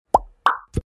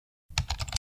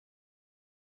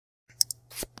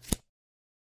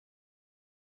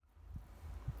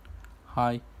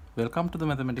Hi, welcome to the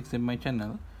MathematicsMi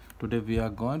channel. Today we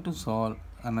are going to solve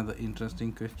another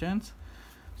interesting questions.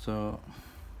 So,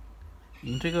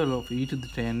 integral of e to the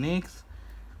tan x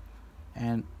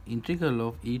and integral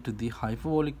of e to the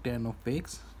hyperbolic tan of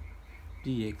x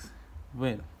dx.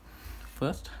 Well,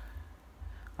 first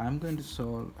I am going to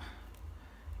solve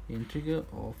integral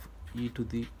of e to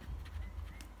the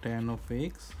tan of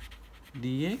x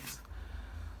dx.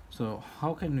 So,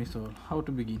 how can we solve? How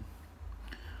to begin?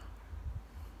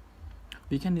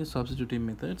 We can use substituting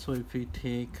method. So if we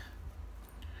take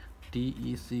t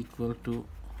is equal to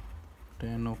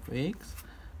tan of x,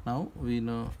 now we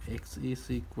know x is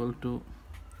equal to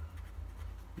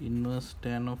inverse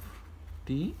tan of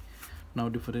t. Now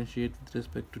differentiate with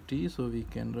respect to t, so we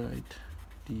can write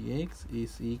dx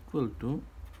is equal to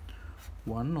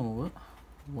 1 over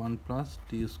 1 plus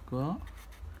t square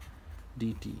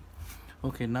dt.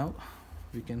 Okay, now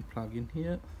we can plug in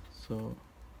here. So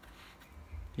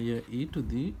here e to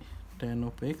the tan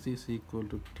of x is equal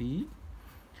to t,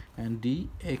 and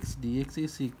dx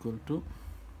is equal to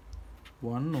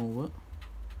 1 over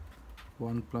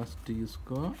 1 plus t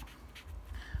square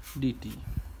dt.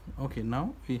 Okay,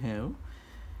 now we have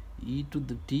e to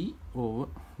the t over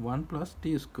 1 plus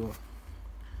t square.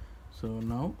 So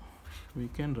now we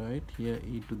can write here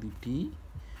e to the t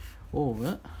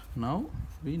over, now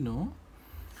we know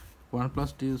 1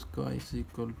 plus t square is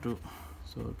equal to,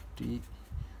 so t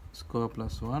square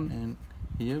plus 1, and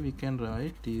here we can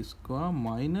write t square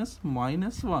minus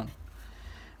 1,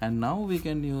 and now we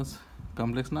can use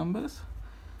complex numbers.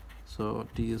 So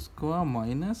t square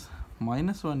minus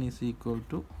 1 is equal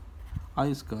to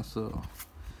I square. So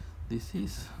this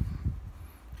is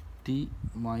t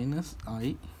minus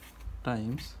I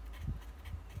times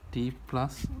t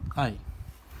plus I.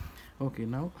 Okay,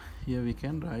 now here we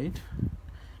can write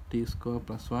t square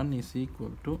plus 1 is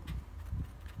equal to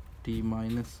t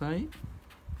minus I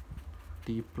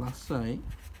t plus I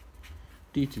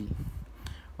dt.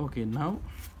 Okay, now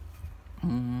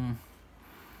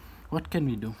what can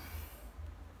we do?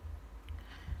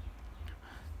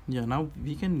 Yeah, now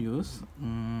we can use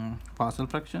partial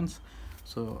fractions.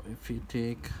 So if we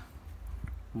take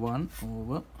 1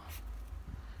 over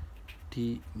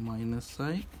t minus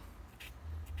I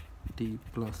t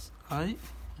plus I,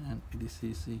 and this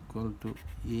is equal to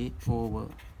a over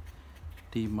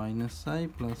t minus I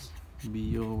plus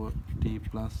b over t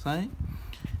plus I,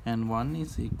 and 1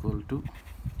 is equal to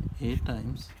a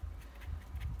times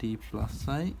t plus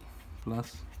I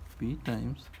plus b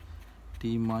times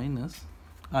t minus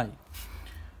I.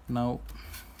 Now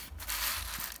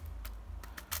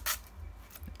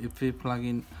if we plug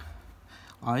in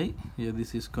I here,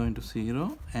 this is going to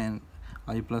 0, and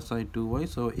I plus I 2y,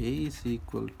 so a is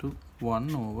equal to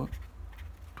 1 over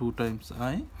 2 times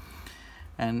I,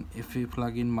 and if we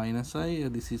plug in minus I,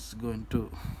 this is going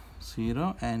to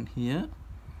 0, and here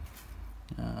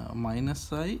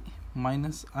minus I,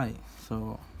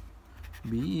 so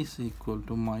b is equal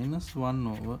to minus 1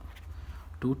 over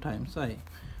 2 times I.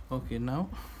 Okay, now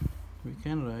we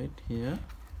can write here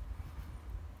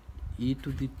e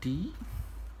to the t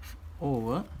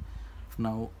over,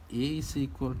 now a is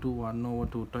equal to 1 over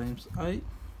 2 times I,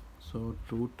 so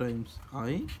 2 times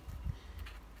I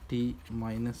t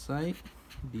minus I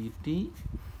dt,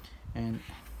 and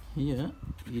here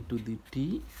e to the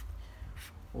t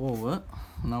over,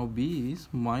 now b is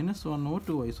minus 1 over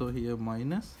 2i, so here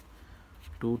minus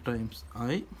 2 times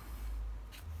I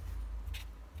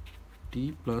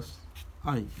t plus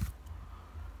I.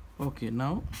 Okay,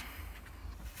 now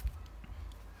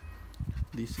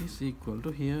this is equal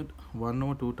to, here 1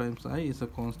 over 2 times I is a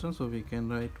constant, so we can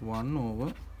write 1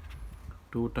 over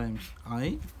 2 times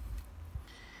I,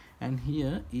 and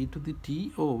here e to the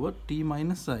t over t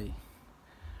minus I.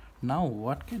 Now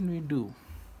what can we do?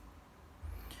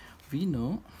 We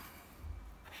know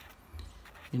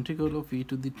integral of e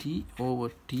to the t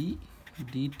over t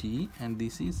dt, and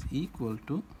this is equal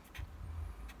to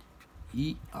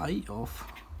ei of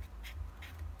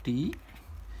t.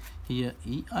 Here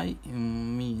ei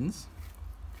means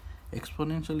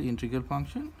exponential integral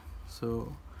function,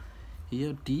 so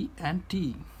here t and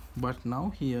t, but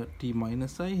now here t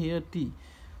minus I, here t,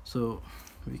 so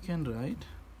we can write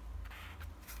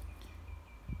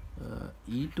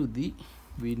e to the,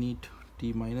 we need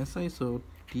t minus I, so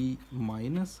t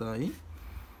minus I,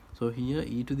 so here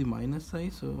e to the minus I,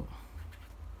 so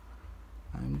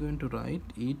I am going to write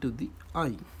e to the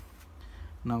I.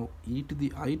 Now e to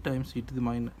the I times e to the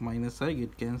minus I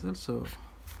get cancelled, so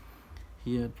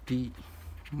here t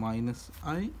minus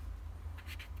I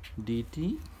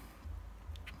dt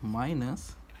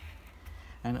minus,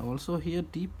 and also here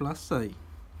t plus I,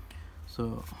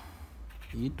 so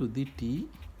e to the t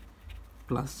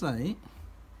plus I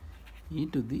e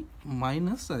to the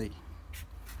minus I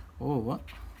over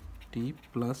t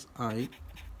plus I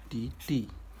dt.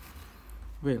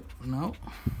 Well, now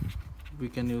we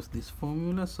can use this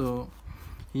formula. So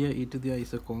here e to the I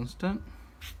is a constant,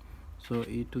 so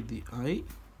e to the I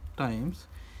times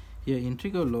here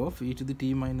integral of e to the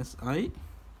t minus I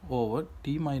over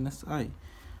t minus I.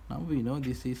 Now we know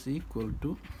this is equal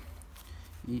to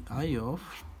ei of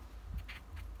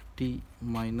t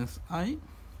minus I.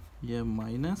 Here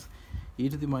minus e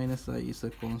to the minus I is a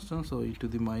constant, so e to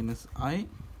the minus I,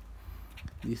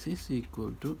 this is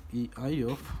equal to ei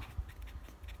of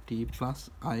t plus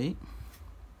I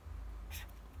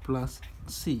plus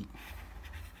c.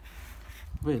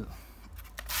 Well,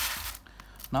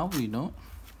 now we know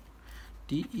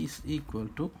t is equal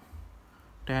to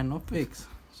tan of x,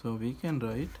 so we can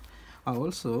write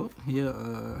also here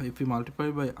if we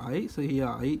multiply by I, so here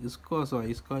I is square, so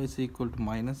I square is equal to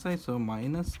minus I, so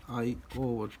minus I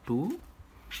over 2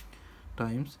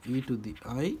 times e to the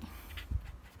I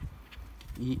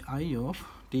ei of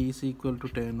t is equal to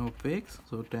tan of x,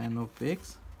 so tan of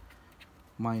x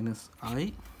minus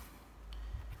I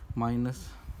minus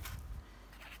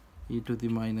e to the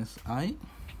minus I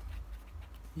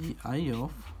ei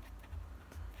of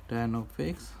tan of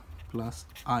x plus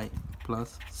I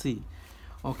plus c.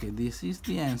 Okay, this is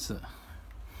the answer.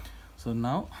 So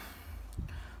now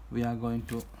we are going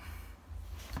to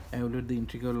evaluate the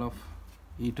integral of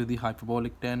e to the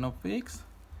hyperbolic tan of x.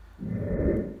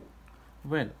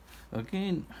 Well,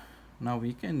 again, now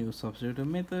we can use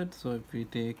substitution method. So if we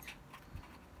take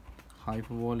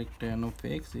hyperbolic tan of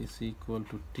x is equal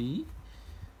to t,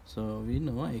 so we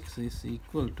know x is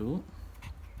equal to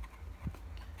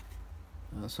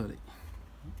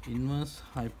inverse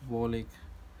hyperbolic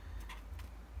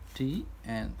t,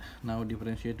 and now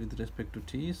differentiate with respect to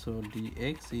t, so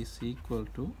dx is equal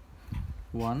to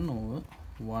 1 over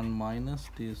 1 minus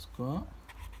t square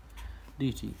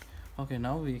dt. Okay,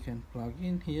 now we can plug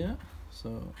in here.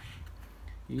 So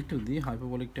e to the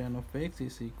hyperbolic tan of x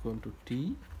is equal to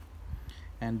t,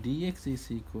 and dx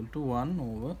is equal to 1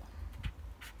 over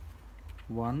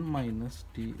 1 minus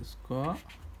t square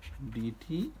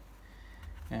dt,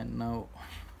 and now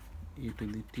e to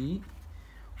the t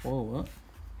over,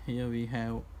 here we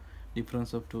have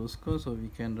difference of two squares, so we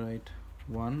can write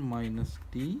 1 minus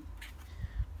t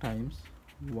times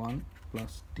 1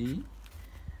 plus t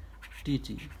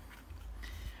dt.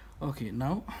 Okay,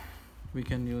 now we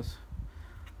can use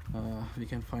we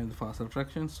can find the Parcel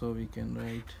fractions, so we can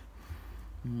write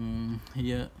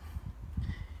here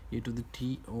e to the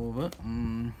t over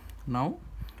now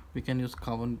we can use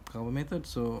cover method.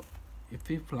 So if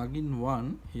we plug in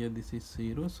 1 here, this is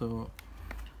 0, so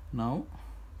now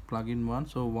plug in 1,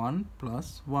 so 1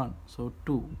 plus 1, so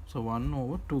 2, so 1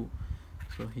 over 2,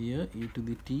 so here e to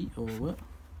the t over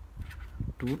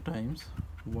 2 times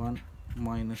 1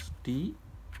 minus t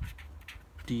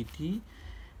dt,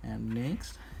 and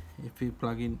next if we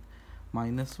plug in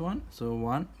minus 1, so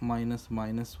 1 minus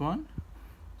minus 1,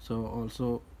 so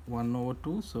also 1 over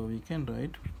 2, so we can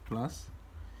write plus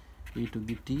e to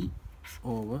the t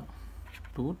over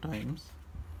 2 times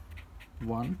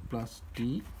 1 plus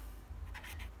t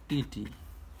dt.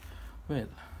 Well,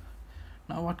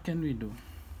 now what can we do?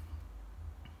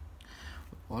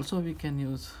 Also we can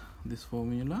use this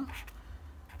formula,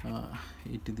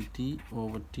 e to the t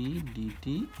over t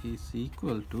dt is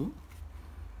equal to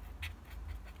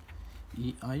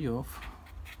ei of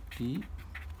t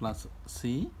plus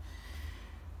c.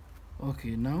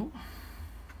 Okay, now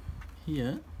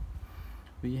here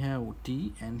we have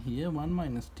t and here 1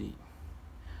 minus t.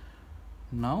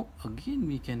 Now again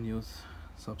we can use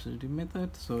substitution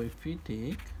method. So if we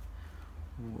take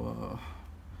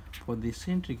for this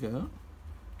integral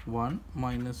 1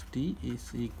 minus t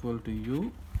is equal to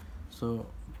u, so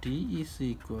t is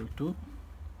equal to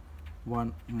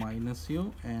 1 minus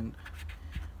u, and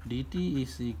dt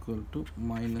is equal to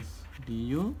minus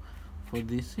du. For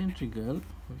this integral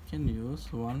we can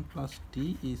use 1 plus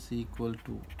t is equal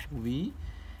to v,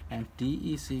 and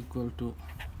t is equal to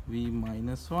v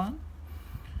minus 1,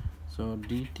 so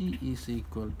dt is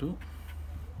equal to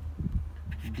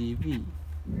dv.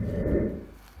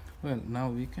 Well, now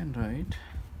we can write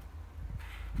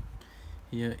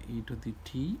here e to the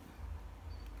t,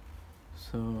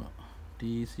 so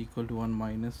t is equal to 1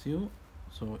 minus u,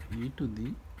 so e to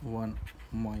the 1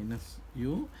 minus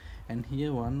u, and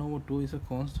here 1 over 2 is a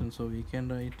constant, so we can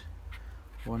write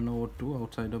 1 over 2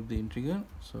 outside of the integral,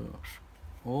 so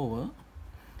over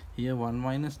here 1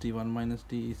 minus t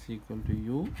is equal to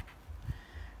u,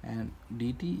 and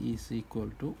dt is equal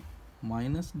to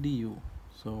minus du,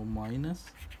 so minus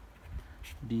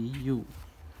du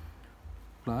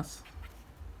plus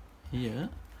here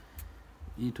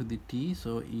e to the t,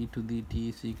 so e to the t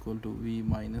is equal to v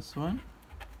minus 1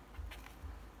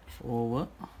 over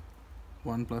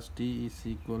 1 plus t is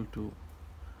equal to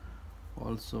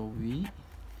also v,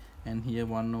 and here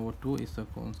 1 over 2 is a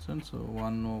constant, so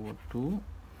 1 over 2,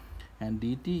 and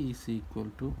dt is equal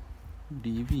to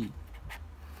dv.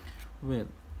 Well,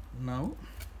 now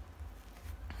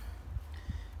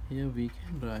here we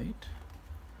can write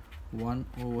 1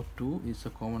 over 2 is a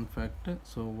common factor,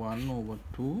 so 1 over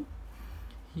 2.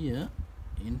 Here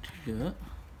integer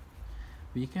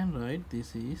we can write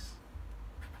this is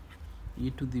e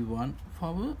to the 1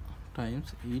 power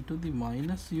times e to the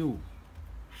minus u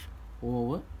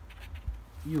over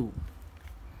u,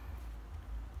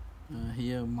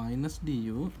 here minus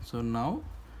du, so now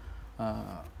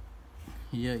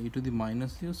here e to the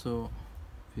minus u, so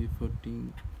we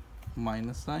putting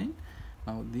minus sign,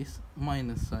 now this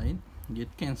minus sign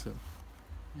get cancelled,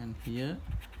 and here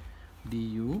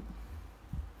du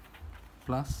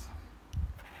plus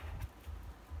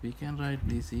we can write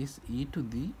this is e to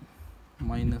the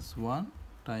minus 1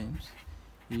 times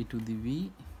e to the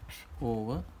v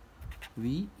over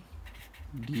v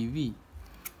dv.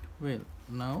 Well,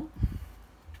 now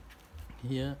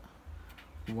here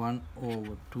 1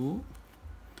 over 2,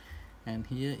 and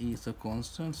here is a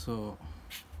constant, so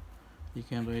you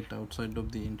can write outside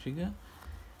of the integer,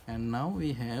 and now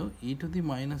we have e to the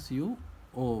minus u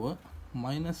over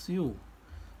minus u,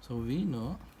 so we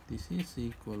know this is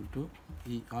equal to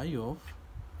ei of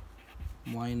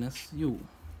minus u,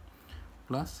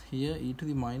 plus here e to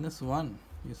the minus 1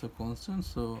 is a constant,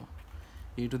 so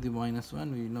e to the minus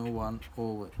 1 we know 1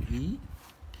 over e,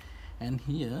 and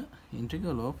here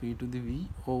integral of e to the v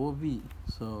over v,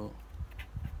 so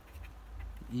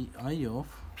ei of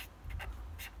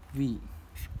v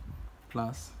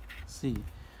plus c.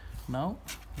 Now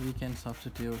we can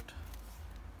substitute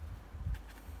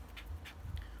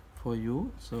for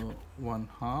u, so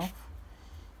 1/2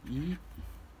 e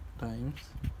times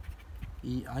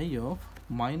ei of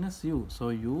minus u, so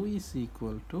u is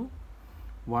equal to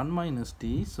 1 minus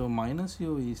t, so minus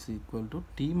u is equal to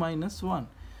t minus 1,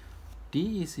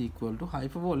 t is equal to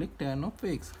hyperbolic tan of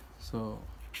x, so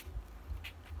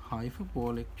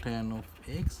hyperbolic tan of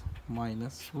x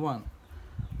minus 1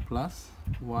 plus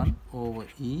 1 over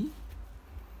e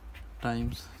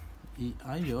times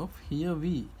ei of here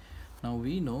v. Now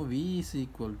we know v is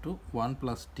equal to 1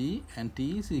 plus t, and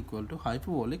t is equal to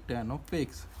hyperbolic tan of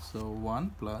x, so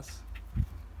 1 plus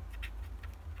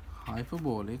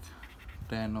hyperbolic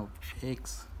tan of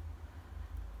x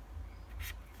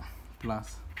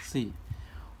plus c.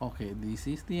 Okay, this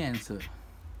is the answer.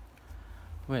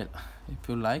 Well, if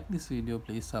you like this video,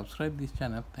 please subscribe this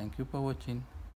channel. Thank you for watching.